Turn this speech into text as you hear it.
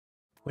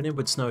When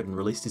Edward Snowden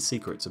released his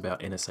secrets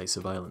about NSA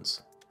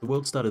surveillance, the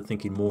world started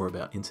thinking more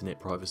about internet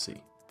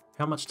privacy.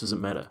 How much does it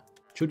matter?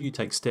 Should you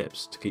take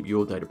steps to keep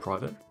your data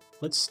private?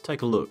 Let's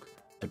take a look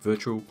at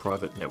virtual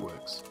private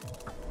networks.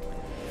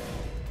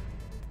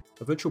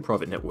 A virtual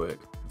private network,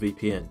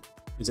 VPN,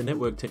 is a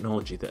network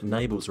technology that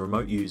enables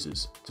remote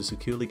users to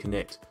securely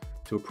connect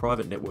to a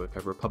private network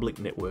over a public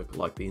network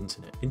like the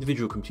internet.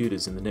 Individual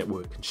computers in the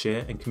network can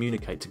share and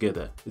communicate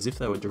together as if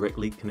they were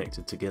directly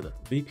connected together.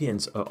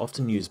 VPNs are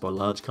often used by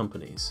large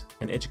companies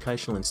and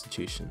educational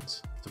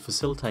institutions to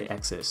facilitate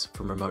access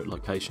from remote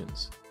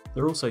locations.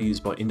 They're also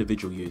used by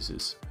individual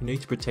users who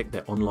need to protect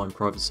their online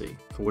privacy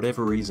for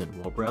whatever reason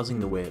while browsing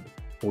the web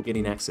or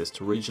getting access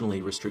to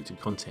regionally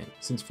restricted content,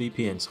 since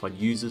VPNs hide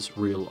users'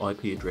 real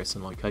IP address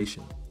and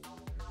location.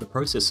 The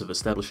process of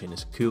establishing a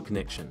secure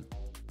connection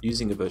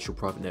using a virtual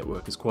private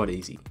network is quite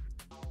easy.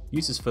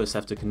 Users first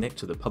have to connect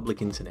to the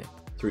public internet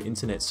through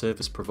internet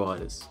service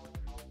providers,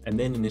 and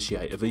then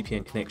initiate a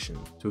VPN connection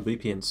to a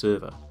VPN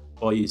server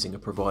by using a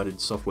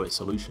provided software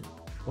solution.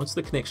 Once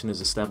the connection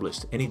is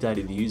established, any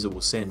data the user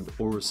will send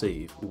or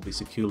receive will be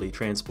securely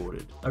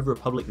transported over a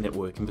public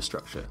network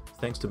infrastructure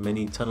thanks to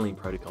many tunneling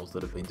protocols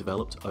that have been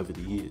developed over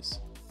the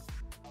years.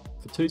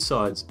 For two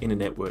sides in a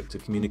network to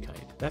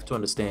communicate, they have to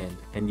understand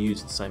and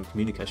use the same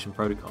communication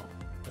protocol.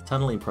 A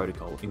tunneling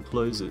protocol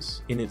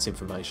encloses in its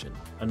information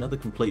another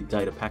complete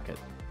data packet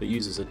that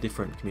uses a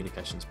different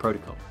communications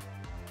protocol,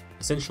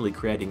 essentially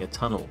creating a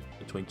tunnel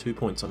between 2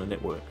 points on a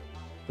network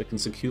that can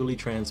securely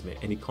transmit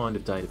any kind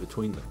of data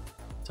between them.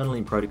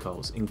 Tunneling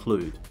protocols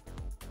include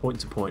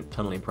point-to-point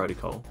tunneling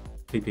protocol,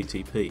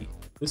 PPTP.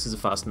 This is a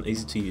fast and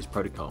easy to use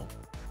protocol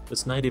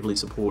that's natively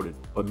supported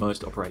by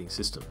most operating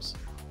systems.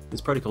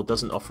 This protocol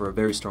doesn't offer a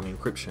very strong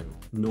encryption,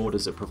 nor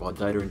does it provide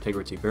data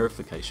integrity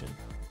verification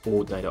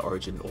or data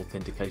origin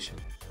authentication.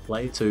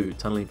 Layer 2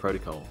 tunneling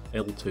protocol,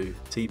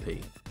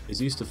 L2TP,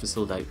 is used to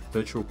facilitate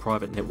virtual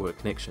private network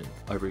connection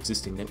over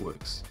existing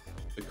networks.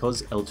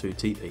 Because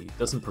L2TP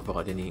doesn't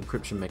provide any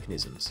encryption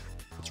mechanisms,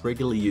 it's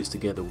regularly used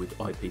together with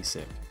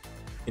IPsec.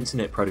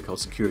 Internet Protocol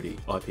Security,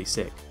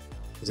 IPsec,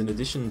 is an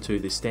addition to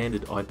the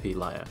standard IP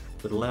layer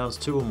that allows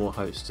two or more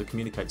hosts to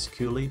communicate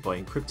securely by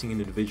encrypting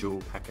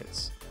individual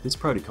packets. This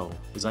protocol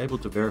is able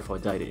to verify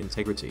data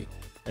integrity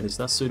and is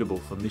thus suitable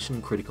for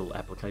mission-critical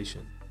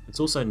application. It's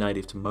also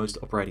native to most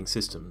operating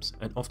systems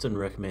and often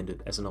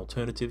recommended as an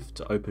alternative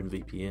to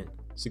OpenVPN.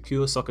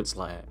 Secure Sockets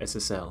Layer,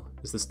 SSL,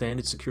 is the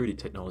standard security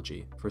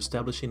technology for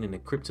establishing an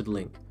encrypted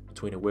link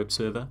between a web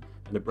server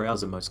and a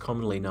browser most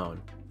commonly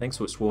known, thanks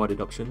to its wide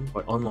adoption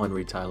by online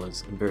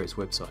retailers and various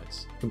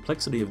websites.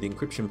 Complexity of the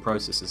encryption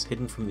process is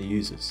hidden from the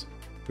users,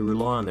 who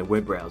rely on their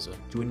web browser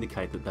to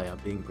indicate that they are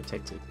being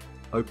protected.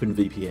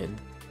 OpenVPN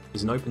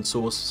is an open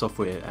source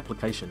software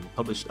application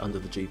published under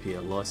the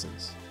GPL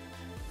license.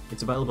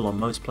 It's available on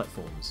most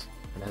platforms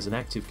and has an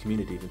active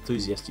community of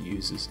enthusiastic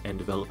users and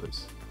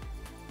developers.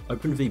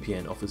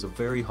 OpenVPN offers a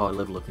very high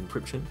level of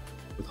encryption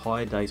with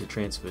higher data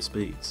transfer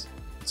speeds.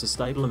 It's a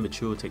stable and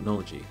mature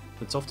technology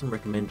that's often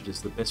recommended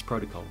as the best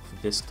protocol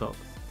for desktop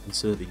and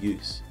server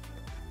use.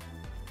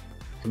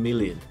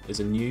 Chameleon is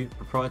a new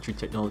proprietary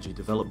technology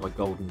developed by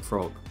Golden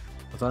Frog,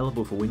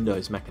 available for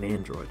Windows, Mac and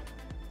Android.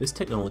 This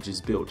technology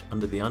is built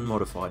under the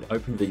unmodified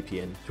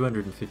OpenVPN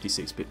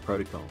 256-bit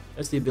protocol. It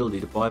has the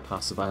ability to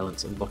bypass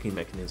surveillance and blocking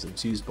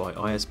mechanisms used by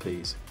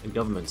ISPs and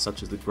governments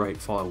such as the Great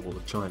Firewall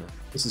of China.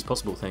 This is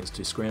possible thanks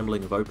to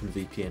scrambling of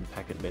OpenVPN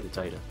packet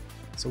metadata.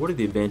 So what are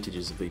the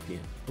advantages of VPN?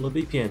 Well, a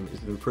VPN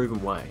is an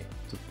proven way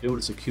to build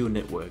a secure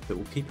network that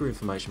will keep your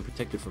information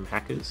protected from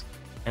hackers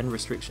and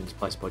restrictions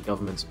placed by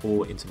governments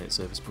or internet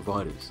service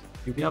providers.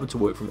 You'll be able to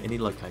work from any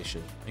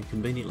location and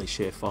conveniently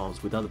share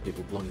files with other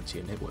people belonging to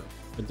your network.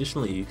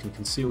 Additionally, you can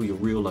conceal your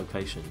real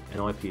location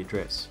and IP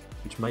address,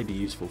 which may be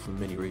useful for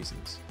many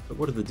reasons. But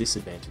what are the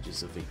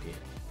disadvantages of VPN?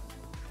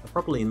 A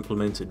properly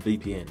implemented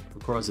VPN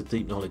requires a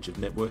deep knowledge of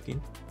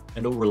networking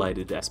and all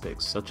related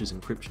aspects such as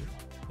encryption.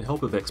 The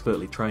help of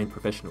expertly trained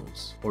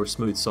professionals or a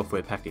smooth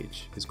software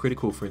package is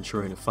critical for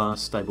ensuring a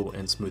fast, stable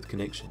and smooth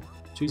connection.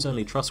 Choose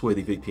only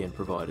trustworthy VPN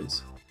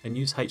providers and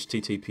use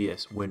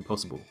HTTPS when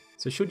possible.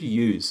 So should you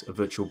use a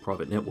virtual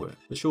private network?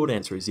 The short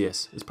answer is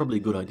yes, it's probably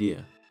a good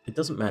idea. It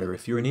doesn't matter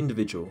if you're an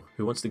individual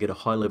who wants to get a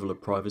high level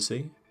of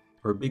privacy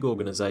or a big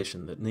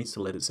organisation that needs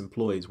to let its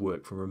employees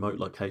work from remote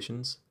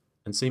locations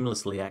and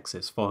seamlessly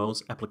access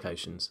files,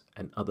 applications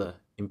and other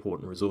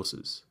important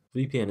resources.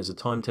 VPN is a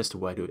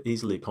time-tested way to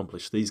easily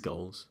accomplish these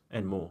goals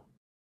and more.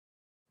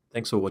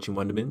 Thanks for watching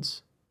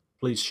Wonderbins.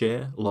 Please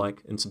share,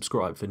 like and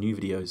subscribe for new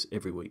videos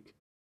every week.